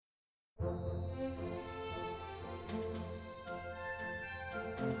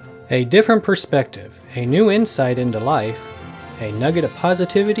A different perspective, a new insight into life, a nugget of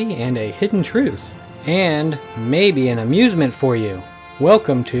positivity and a hidden truth, and maybe an amusement for you.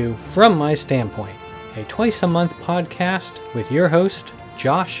 Welcome to From My Standpoint, a twice-a-month podcast with your host,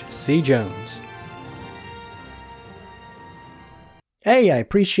 Josh C. Jones. Hey, I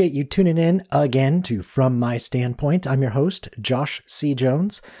appreciate you tuning in again to From My Standpoint. I'm your host, Josh C.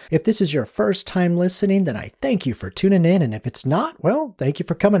 Jones. If this is your first time listening, then I thank you for tuning in, and if it's not, well, thank you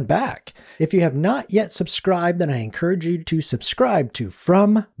for coming back. If you have not yet subscribed, then I encourage you to subscribe to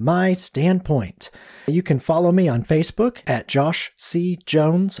From My Standpoint. You can follow me on Facebook at Josh C.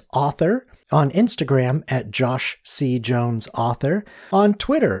 Jones Author, on Instagram at Josh C. Jones Author, on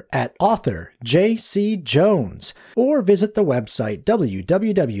Twitter at Author J.C. Jones, or visit the website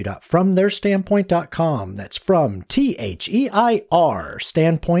www.fromtheirstandpoint.com. That's from THEIR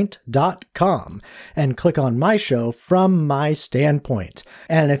standpoint.com, and click on my show, From My Standpoint.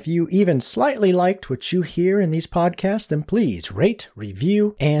 And if you even slightly liked what you hear in these podcasts, then please rate,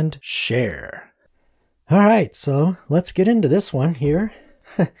 review, and share. All right, so let's get into this one here.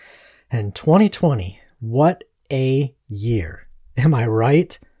 And 2020, what a year. Am I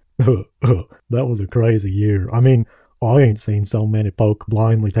right? That was a crazy year. I mean, I ain't seen so many folk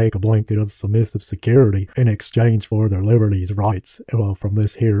blindly take a blanket of submissive security in exchange for their liberties rights. Well, from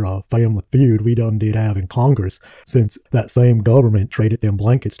this here family feud we done did have in Congress, since that same government traded them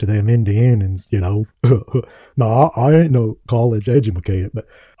blankets to them Indians, you know. Now, I ain't no college educated, but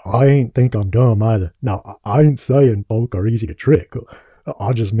I ain't think I'm dumb either. Now, I ain't saying folk are easy to trick.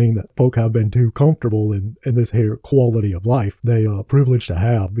 I just mean that folk have been too comfortable in this here quality of life they privileged to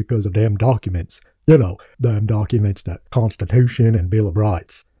have because of them documents. You know, them documents, that Constitution and Bill of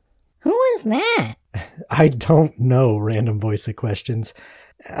Rights. Who is that? I don't know, Random Voice of Questions.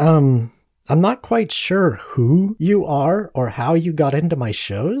 I'm not quite sure who you are or how you got into my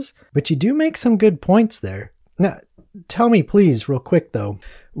shows, but you do make some good points there. Now, tell me please, real quick though,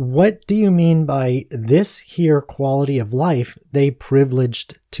 what do you mean by this here quality of life they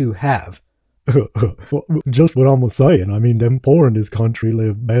privileged to have? Well, just what I'm saying. I mean, them poor in this country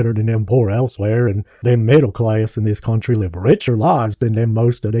live better than them poor elsewhere, and them middle class in this country live richer lives than them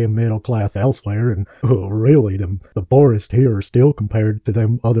most of them middle class elsewhere, and really, the poorest here are still, compared to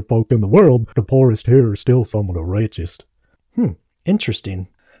them other folk in the world, the poorest here are still some of the richest. Interesting.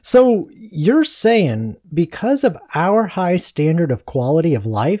 So you're saying because of our high standard of quality of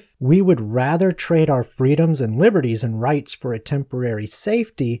life, we would rather trade our freedoms and liberties and rights for a temporary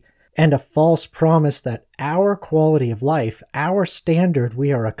safety and a false promise that our quality of life, our standard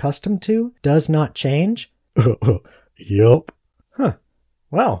we are accustomed to, does not change? Yup.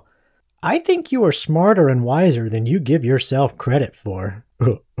 Well, I think you are smarter and wiser than you give yourself credit for.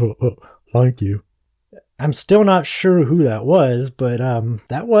 Thank you. I'm still not sure who that was, but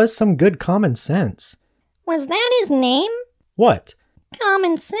that was some good common sense. Was that his name? What?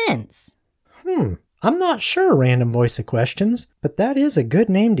 Common Sense. I'm not sure, Random Voice of Questions, but that is a good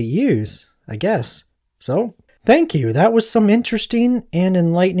name to use, I guess. So, thank you. That was some interesting and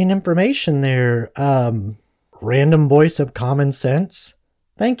enlightening information there, Random Voice of Common Sense.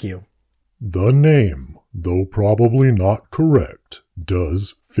 Thank you. The name, though probably not correct,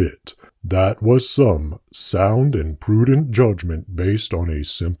 does fit. That was some sound and prudent judgment based on a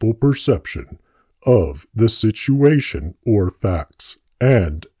simple perception of the situation or facts.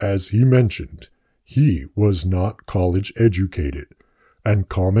 And, as he mentioned, he was not college educated, and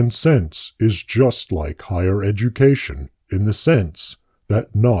common sense is just like higher education in the sense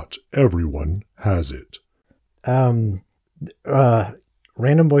that not everyone has it. Random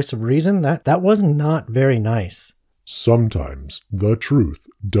Voice of Reason? That was not very nice. Sometimes the truth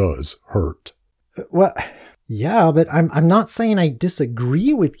does hurt. Well, yeah, but I'm not saying I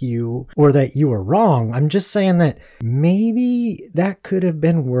disagree with you or that you are wrong. I'm just saying that maybe that could have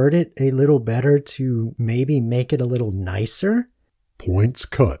been worded a little better to maybe make it a little nicer. Points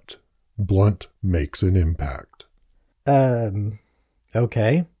cut. Blunt makes an impact.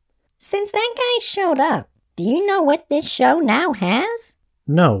 Okay. Since that guy showed up, do you know what this show now has?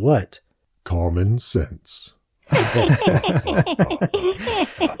 No, what? Common sense.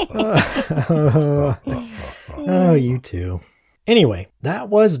 Oh, you two. Anyway, that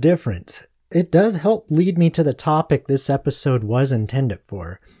was different. It does help lead me to the topic this episode was intended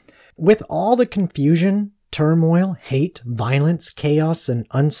for. With all the confusion, turmoil, hate, violence, chaos, and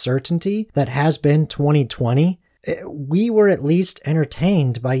uncertainty that has been 2020, we were at least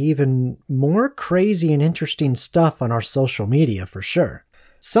entertained by even more crazy and interesting stuff on our social media for sure.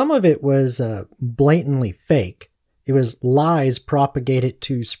 Some of it was blatantly fake. It was lies propagated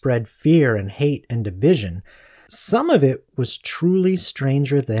to spread fear and hate and division. some of it was truly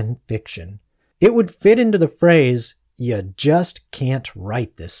stranger than fiction. It would fit into the phrase, "You just can't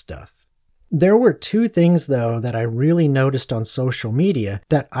write this stuff." There were two things, though, that I really noticed on social media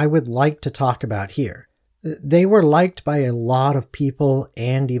that I would like to talk about here. They were liked by a lot of people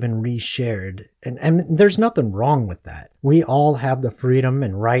and even reshared. And there's nothing wrong with that. We all have the freedom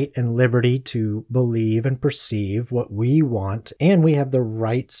and right and liberty to believe and perceive what we want, and we have the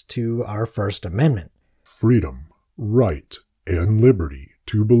rights to our First Amendment. Freedom, right, and liberty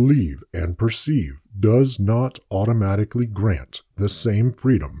to believe and perceive does not automatically grant the same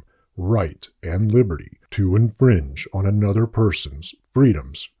freedom, right, and liberty to infringe on another person's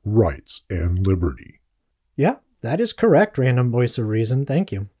freedoms, rights, and liberty. Yeah, that is correct, Random Voice of Reason.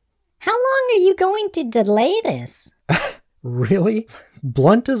 Thank you. How long are you going to delay this? Really?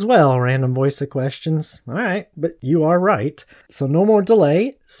 Blunt as well, Random Voice of Questions. All right, but you are right. So no more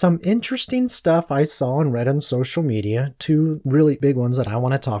delay. Some interesting stuff I saw and read on social media. Two really big ones that I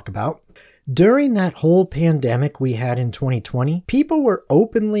want to talk about. During that whole pandemic we had in 2020, people were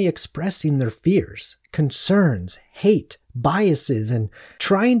openly expressing their fears, concerns, hate, biases, and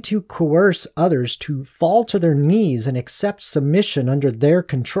trying to coerce others to fall to their knees and accept submission under their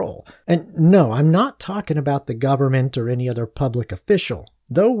control. And no, I'm not talking about the government or any other public official,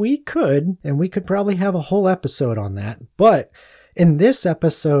 though we could, and we could probably have a whole episode on that. But in this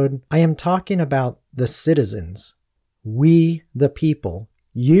episode, I am talking about the citizens. We, the people.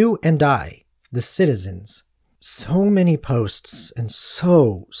 You and I, the citizens. So many posts and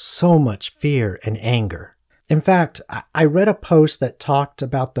so much fear and anger. In fact, I read a post that talked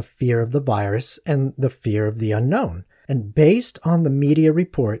about the fear of the virus and the fear of the unknown. And based on the media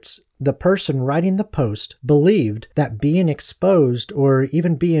reports, the person writing the post believed that being exposed or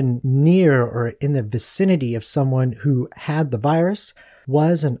even being near or in the vicinity of someone who had the virus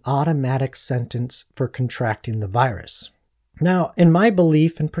was an automatic sentence for contracting the virus. Now, in my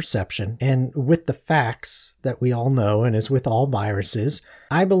belief and perception, and with the facts that we all know, and as with all viruses,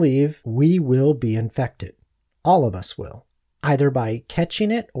 I believe we will be infected. All of us will, either by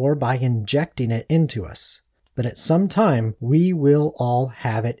catching it or by injecting it into us. But at some time, we will all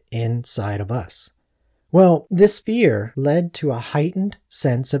have it inside of us. Well, this fear led to a heightened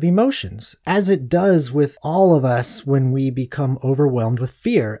sense of emotions, as it does with all of us when we become overwhelmed with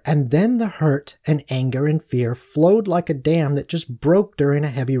fear, and then the hurt and anger and fear flowed like a dam that just broke during a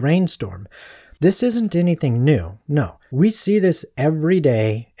heavy rainstorm. This isn't anything new. No, we see this every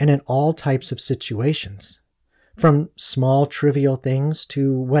day and in all types of situations. From small trivial things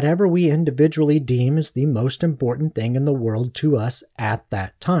to whatever we individually deem as the most important thing in the world to us at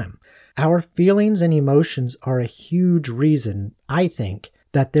that time. Our feelings and emotions are a huge reason, I think,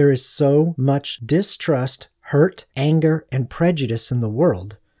 that there is so much distrust, hurt, anger, and prejudice in the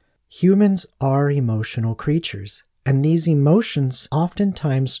world. Humans are emotional creatures, and these emotions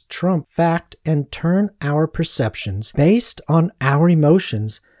oftentimes trump fact and turn our perceptions based on our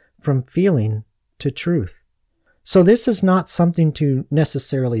emotions from feeling to truth. So this is not something to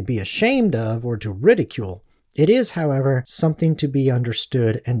necessarily be ashamed of or to ridicule. It is, however, something to be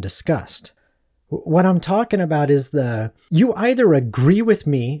understood and discussed. What I'm talking about is you either agree with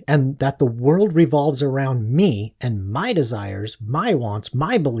me and that the world revolves around me and my desires, my wants,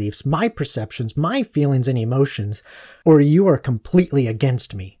 my beliefs, my perceptions, my feelings and emotions, or you are completely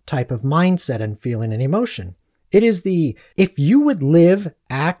against me type of mindset and feeling and emotion. It is if you would live,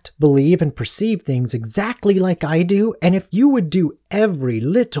 act, believe, and perceive things exactly like I do, and if you would do every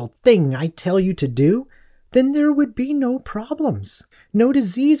little thing I tell you to do, then there would be no problems, no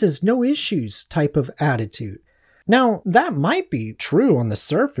diseases, no issues type of attitude. Now, that might be true on the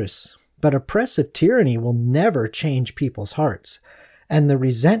surface, but oppressive tyranny will never change people's hearts, and the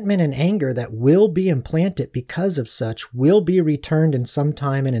resentment and anger that will be implanted because of such will be returned in some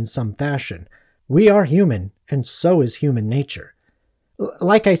time and in some fashion. We are human, and so is human nature.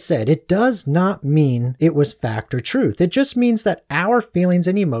 Like I said, it does not mean it was fact or truth. It just means that our feelings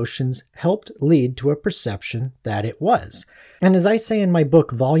and emotions helped lead to a perception that it was. And as I say in my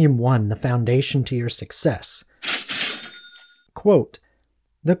book, Volume 1, The Foundation to Your Success, quote,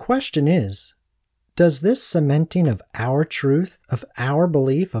 "The question is, does this cementing of our truth, of our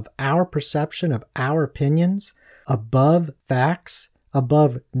belief, of our perception, of our opinions, above facts,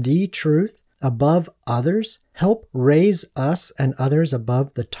 above the truth, above others, help raise us and others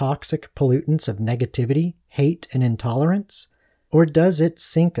above the toxic pollutants of negativity, hate, and intolerance? Or does it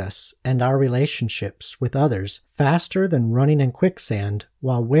sink us and our relationships with others faster than running in quicksand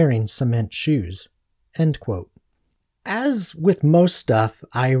while wearing cement shoes?" End quote. As with most stuff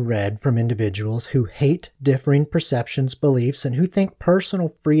I read from individuals who hate differing perceptions, beliefs, and who think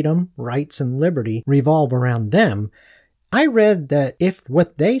personal freedom, rights, and liberty revolve around them, I read that if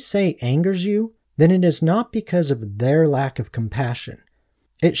what they say angers you, then it is not because of their lack of compassion.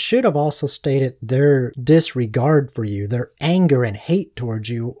 It should have also stated their disregard for you, their anger and hate towards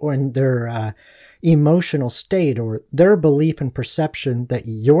you, or in their emotional state, or their belief and perception that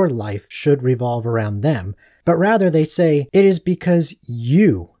your life should revolve around them. But rather they say, it is because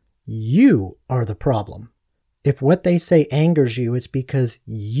you are the problem. If what they say angers you, it's because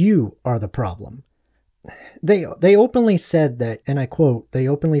you are the problem. They openly said that, and I quote, they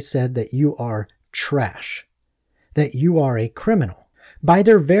openly said that you are trash, that you are a criminal. By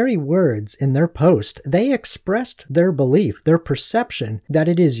their very words in their post, they expressed their belief, their perception that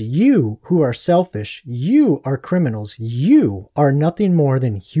it is you who are selfish, you are criminals, you are nothing more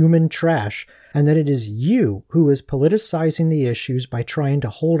than human trash, and that it is you who is politicizing the issues by trying to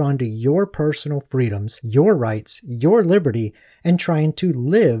hold on to your personal freedoms, your rights, your liberty, and trying to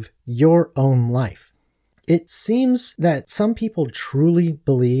live your own life. It seems that some people truly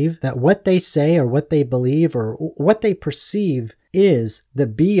believe that what they say or what they believe or what they perceive is the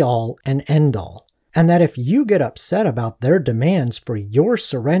be-all and end-all, and that if you get upset about their demands for your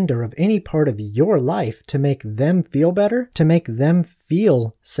surrender of any part of your life to make them feel better, to make them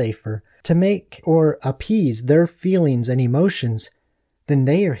feel safer, to make or appease their feelings and emotions, then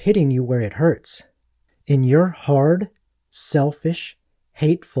they are hitting you where it hurts. In your hard, selfish,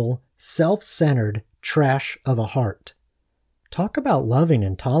 hateful, self-centered trash of a heart. Talk about loving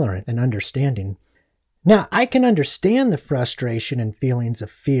and tolerant and understanding. Now, I can understand the frustration and feelings of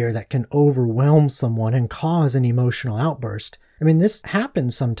fear that can overwhelm someone and cause an emotional outburst. I mean, this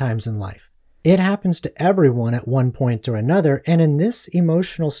happens sometimes in life. It happens to everyone at one point or another, and in this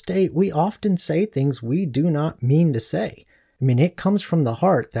emotional state, we often say things we do not mean to say. I mean, it comes from the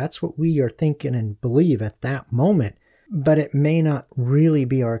heart. That's what we are thinking and believe at that moment, but it may not really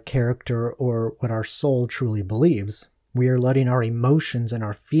be our character or what our soul truly believes. We are letting our emotions and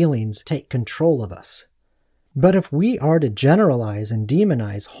our feelings take control of us. But if we are to generalize and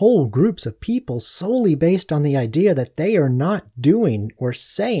demonize whole groups of people solely based on the idea that they are not doing or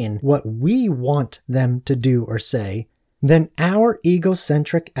saying what we want them to do or say, then our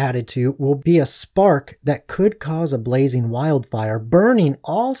egocentric attitude will be a spark that could cause a blazing wildfire, burning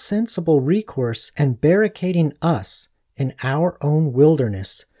all sensible recourse and barricading us in our own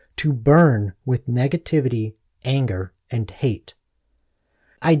wilderness to burn with negativity, anger, and hate.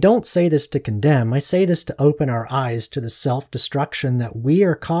 I don't say this to condemn. I say this to open our eyes to the self-destruction that we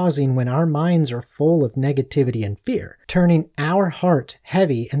are causing when our minds are full of negativity and fear, turning our heart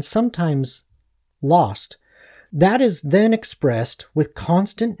heavy and sometimes lost. That is then expressed with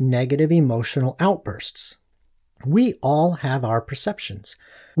constant negative emotional outbursts. We all have our perceptions.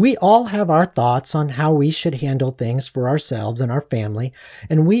 We all have our thoughts on how we should handle things for ourselves and our family,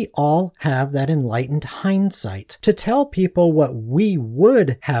 and we all have that enlightened hindsight to tell people what we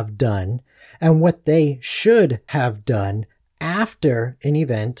would have done and what they should have done after an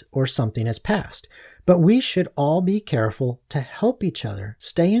event or something has passed. But we should all be careful to help each other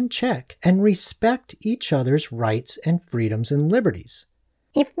stay in check and respect each other's rights and freedoms and liberties.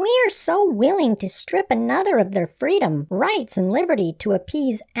 If we are so willing to strip another of their freedom, rights, and liberty to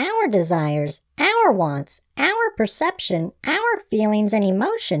appease our desires, our wants, our perception, our feelings, and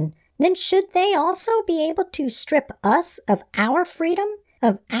emotion, then should they also be able to strip us of our freedom,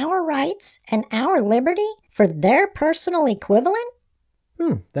 of our rights, and our liberty for their personal equivalent?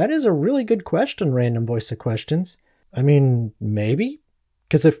 That is a really good question, Random Voice of Questions. I mean, maybe?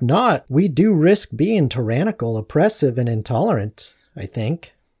 Because if not, we do risk being tyrannical, oppressive, and intolerant, I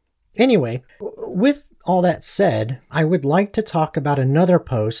think. Anyway, with all that said, I would like to talk about another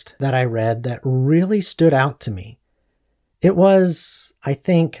post that I read that really stood out to me. It was, I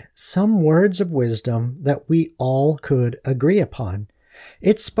think, some words of wisdom that we all could agree upon.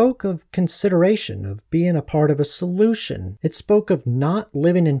 It spoke of consideration, of being a part of a solution. It spoke of not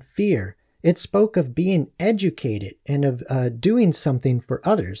living in fear. It spoke of being educated and of doing something for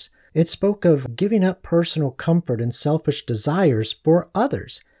others. It spoke of giving up personal comfort and selfish desires for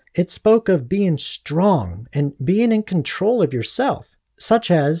others. It spoke of being strong and being in control of yourself,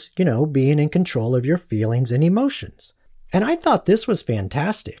 such as, being in control of your feelings and emotions. And I thought this was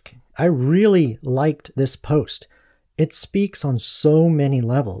fantastic. I really liked this post. It speaks on so many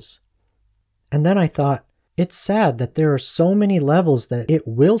levels. And then I thought, it's sad that there are so many levels that it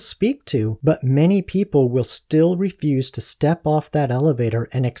will speak to, but many people will still refuse to step off that elevator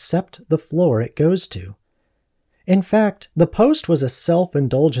and accept the floor it goes to. In fact, the post was a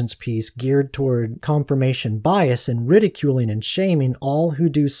self-indulgence piece geared toward confirmation bias and ridiculing and shaming all who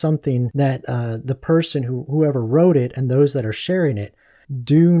do something that the person whoever wrote it and those that are sharing it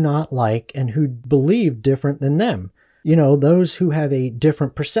do not like and who believe different than them. You know, those who have a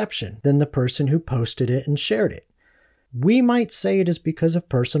different perception than the person who posted it and shared it. We might say it is because of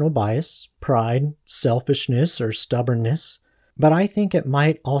personal bias, pride, selfishness, or stubbornness, but I think it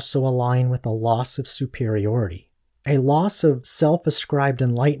might also align with a loss of superiority, a loss of self-ascribed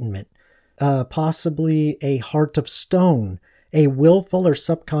enlightenment, possibly a heart of stone, a willful or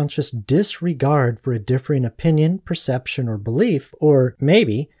subconscious disregard for a differing opinion, perception, or belief, or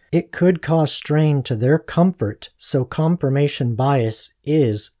maybe it could cause strain to their comfort, so confirmation bias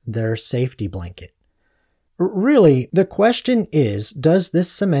is their safety blanket. Really, the question is, does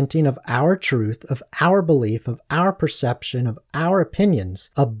this cementing of our truth, of our belief, of our perception, of our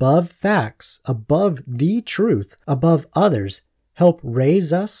opinions, above facts, above the truth, above others, help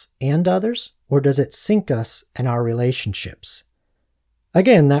raise us and others, or does it sink us and our relationships?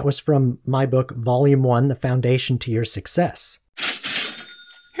 Again, that was from my book, Volume 1, The Foundation to Your Success.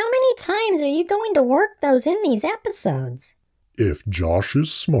 How many times are you going to work those in these episodes? If Josh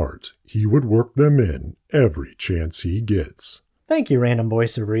is smart, he would work them in every chance he gets. Thank you, Random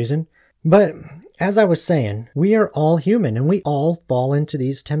Voice of Reason. But as I was saying, we are all human and we all fall into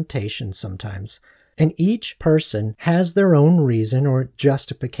these temptations sometimes. And each person has their own reason or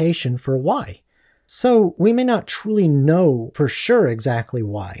justification for why. So we may not truly know for sure exactly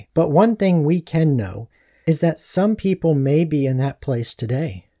why, but one thing we can know is that some people may be in that place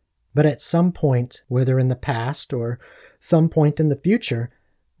today. But at some point, whether in the past or some point in the future,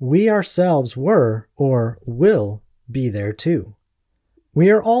 we ourselves were or will be there too. We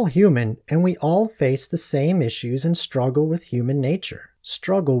are all human and we all face the same issues and struggle with human nature,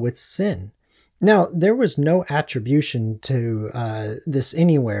 struggle with sin. Now, there was no attribution to this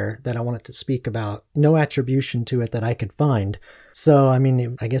anywhere that I wanted to speak about, no attribution to it that I could find. So,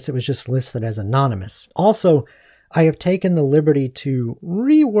 I guess it was just listed as anonymous. Also, I have taken the liberty to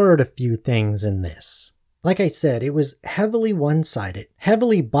reword a few things in this. Like I said, it was heavily one-sided,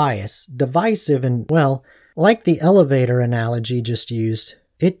 heavily biased, divisive, and, well, like the elevator analogy just used,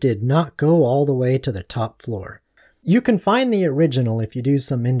 it did not go all the way to the top floor. You can find the original if you do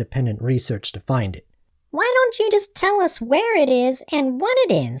some independent research to find it. Why don't you just tell us where it is and what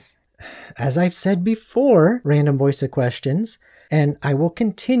it is? As I've said before, Random Voice of Questions, and I will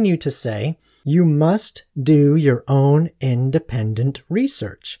continue to say, you must do your own independent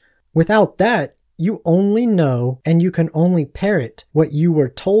research. Without that, you only know and you can only parrot what you were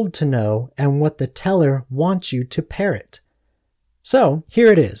told to know and what the teller wants you to parrot. So,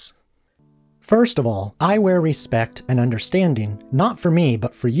 here it is. First of all, I wear respect and understanding, not for me,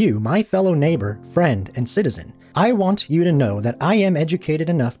 but for you, my fellow neighbor, friend, and citizen. I want you to know that I am educated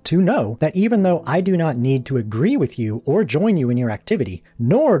enough to know that even though I do not need to agree with you or join you in your activity,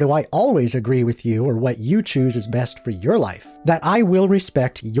 nor do I always agree with you or what you choose is best for your life, that I will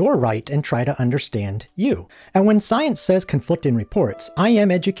respect your right and try to understand you. And when science says conflicting reports, I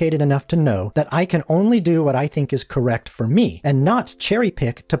am educated enough to know that I can only do what I think is correct for me and not cherry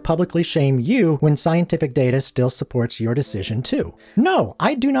pick to publicly shame you when scientific data still supports your decision too. No,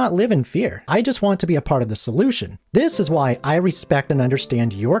 I do not live in fear. I just want to be a part of the solution. This is why I respect and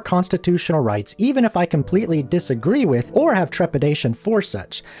understand your constitutional rights, even if I completely disagree with or have trepidation for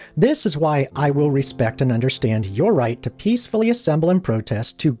such. This is why I will respect and understand your right to peacefully assemble and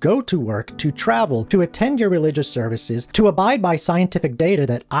protest, to go to work, to travel, to attend your religious services, to abide by scientific data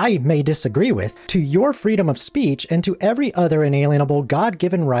that I may disagree with, to your freedom of speech, and to every other inalienable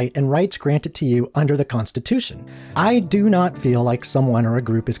God-given right and rights granted to you under the Constitution. I do not feel like someone or a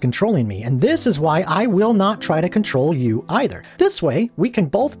group is controlling me, and this is why I will not try to control you either. This way, we can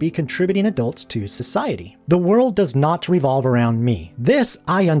both be contributing adults to society. The world does not revolve around me. This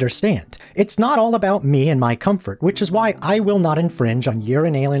I understand. It's not all about me and my comfort, which is why I will not infringe on your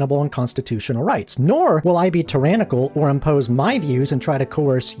inalienable and constitutional rights, nor will I be tyrannical or impose my views and try to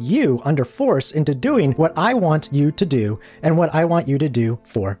coerce you under force into doing what I want you to do and what I want you to do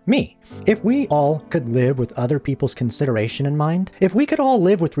for me. If we all could live with other people's consideration in mind, if we could all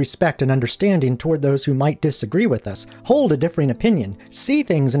live with respect and understanding toward those who might disagree with us, hold a differing opinion, see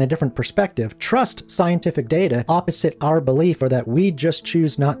things in a different perspective, trust scientific data opposite our belief or that we just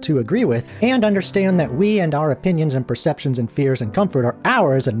choose not to agree with, and understand that we and our opinions and perceptions and fears and comfort are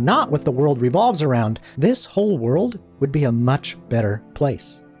ours and not what the world revolves around, this whole world would be a much better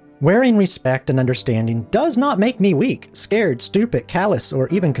place. Wearing respect and understanding does not make me weak, scared, stupid, callous, or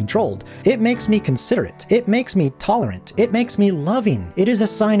even controlled. It makes me considerate. It makes me tolerant. It makes me loving. It is a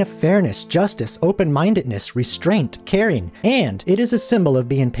sign of fairness, justice, open-mindedness, restraint, caring, and it is a symbol of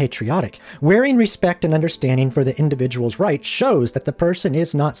being patriotic. Wearing respect and understanding for the individual's rights shows that the person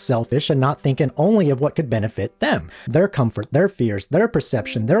is not selfish and not thinking only of what could benefit them, their comfort, their fears, their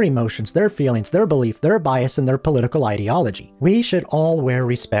perception, their emotions, their feelings, their belief, their bias, and their political ideology. We should all wear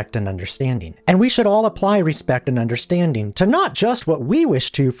respect and understanding. And we should all apply respect and understanding to not just what we wish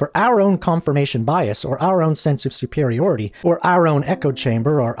to for our own confirmation bias or our own sense of superiority or our own echo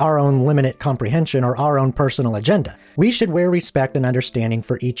chamber or our own limited comprehension or our own personal agenda. We should wear respect and understanding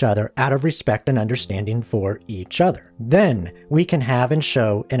for each other out of respect and understanding for each other. Then we can have and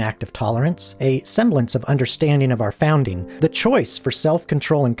show an act of tolerance, a semblance of understanding of our founding, the choice for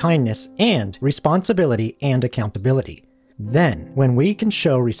self-control and kindness, and responsibility and accountability. Then, when we can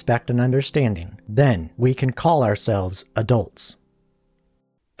show respect and understanding, then we can call ourselves adults.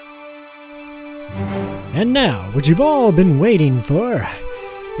 And now, what you've all been waiting for,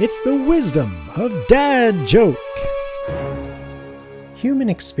 it's the wisdom of Dad Joke. Human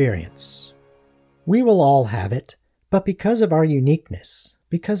experience. We will all have it, but because of our uniqueness,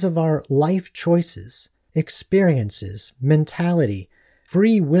 because of our life choices, experiences, mentality,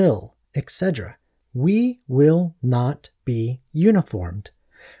 free will, etc., we will not be uniformed.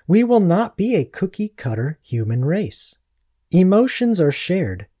 We will not be a cookie-cutter human race. Emotions are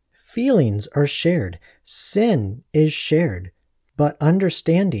shared. Feelings are shared. Sin is shared. But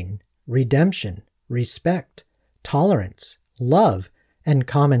understanding, redemption, respect, tolerance, love, and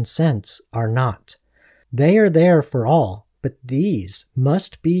common sense are not. They are there for all, but these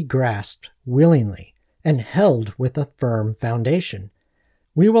must be grasped willingly and held with a firm foundation.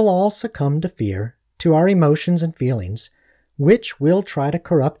 We will all succumb to fear, to our emotions and feelings, which will try to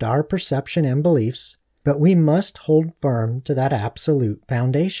corrupt our perception and beliefs, but we must hold firm to that absolute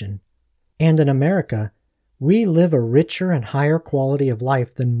foundation. And in America, we live a richer and higher quality of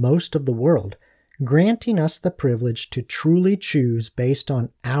life than most of the world, granting us the privilege to truly choose based on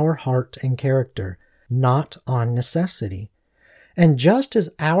our heart and character, not on necessity. And just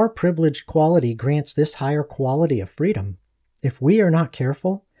as our privileged quality grants this higher quality of freedom, if we are not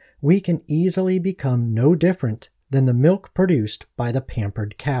careful, we can easily become no different than the milk produced by the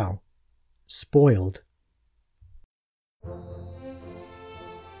pampered cow. Spoiled.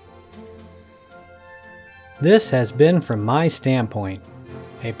 This has been From My Standpoint,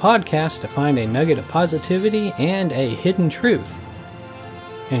 a podcast to find a nugget of positivity and a hidden truth,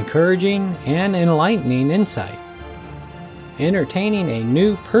 encouraging and enlightening insight, entertaining a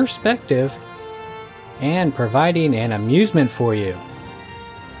new perspective, and providing an amusement for you.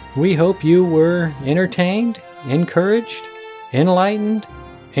 We hope you were entertained, encouraged, enlightened,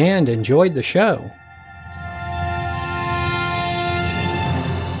 and enjoyed the show.